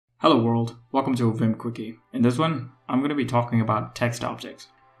Hello world, welcome to a Vim Quickie. In this one, I'm going to be talking about text objects.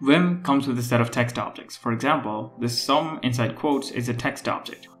 Vim comes with a set of text objects. For example, this sum inside quotes is a text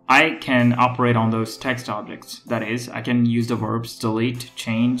object. I can operate on those text objects. That is, I can use the verbs delete,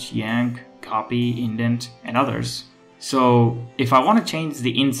 change, yank, copy, indent, and others. So if I want to change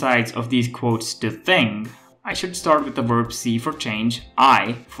the insides of these quotes to thing, I should start with the verb C for change,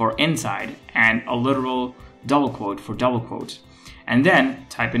 I for inside, and a literal double quote for double quotes, and then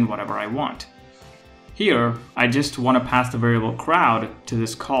type in whatever I want. Here, I just want to pass the variable crowd to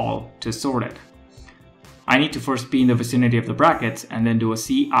this call to sort it. I need to first be in the vicinity of the brackets and then do a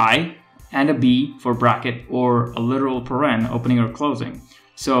CI and a B for bracket or a literal paren opening or closing.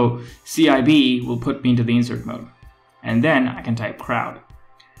 So CIB will put me into the insert mode. And then I can type crowd.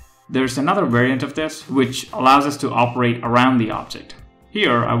 There's another variant of this which allows us to operate around the object.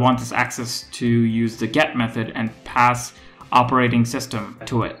 Here, I want this access to use the get method and pass operating system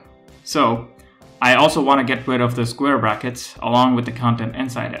to it. So I also want to get rid of the square brackets along with the content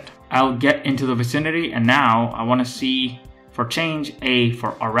inside it. I'll get into the vicinity, and now I want to see for change A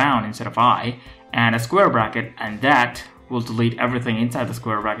for around instead of I, and a square bracket, and that will delete everything inside the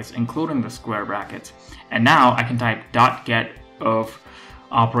square brackets including the square brackets. And now I can type .get of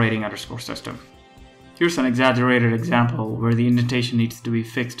operating underscore system. Here's an exaggerated example where the indentation needs to be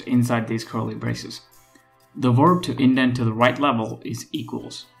fixed inside these curly braces. The verb to indent to the right level is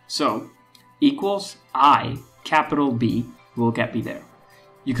equals. So equals I capital B will get me there.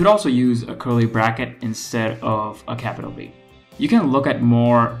 You could also use a curly bracket instead of a capital B. You can look at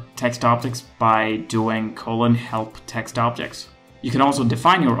more text objects by doing :help text objects. You can also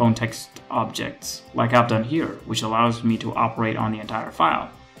define your own text objects like I've done here, which allows me to operate on the entire file.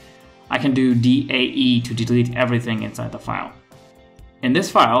 I can do DAE to delete everything inside the file. In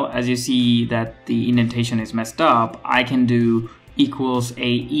this file, as you see that the indentation is messed up, I can do equals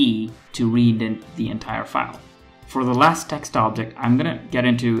AE to re-indent the entire file. For the last text object, I'm going to get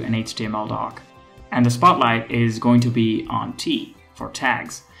into an HTML doc, and the spotlight is going to be on T for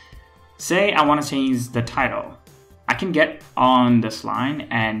tags. Say I want to change the title. I can get on this line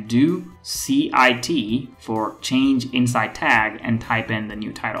and do CIT for change inside tag and type in the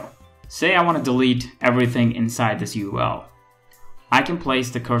new title. Say I want to delete everything inside this UL. I can place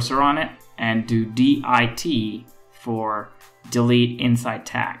the cursor on it and do DIT for delete inside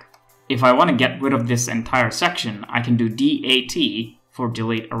tag. If I want to get rid of this entire section, I can do DAT for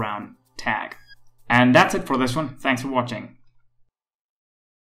delete around tag. And that's it for this one. Thanks for watching.